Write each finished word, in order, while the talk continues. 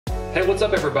Hey, what's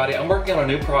up everybody? I'm working on a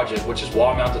new project which is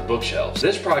wall-mounted bookshelves.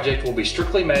 This project will be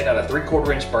strictly made out of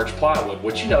 3/4 inch birch plywood,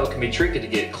 which you know can be tricky to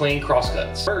get clean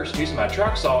crosscuts. First, using my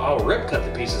track saw, I will rip cut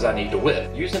the pieces I need to whip.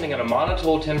 Using an Amana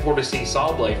tool 1040C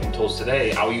saw blade from Tools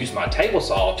Today, I will use my table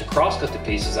saw to crosscut the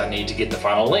pieces I need to get the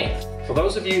final length. For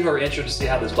those of you who are interested to see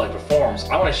how this blade performs,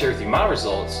 I want to share with you my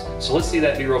results, so let's see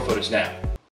that B-roll footage now.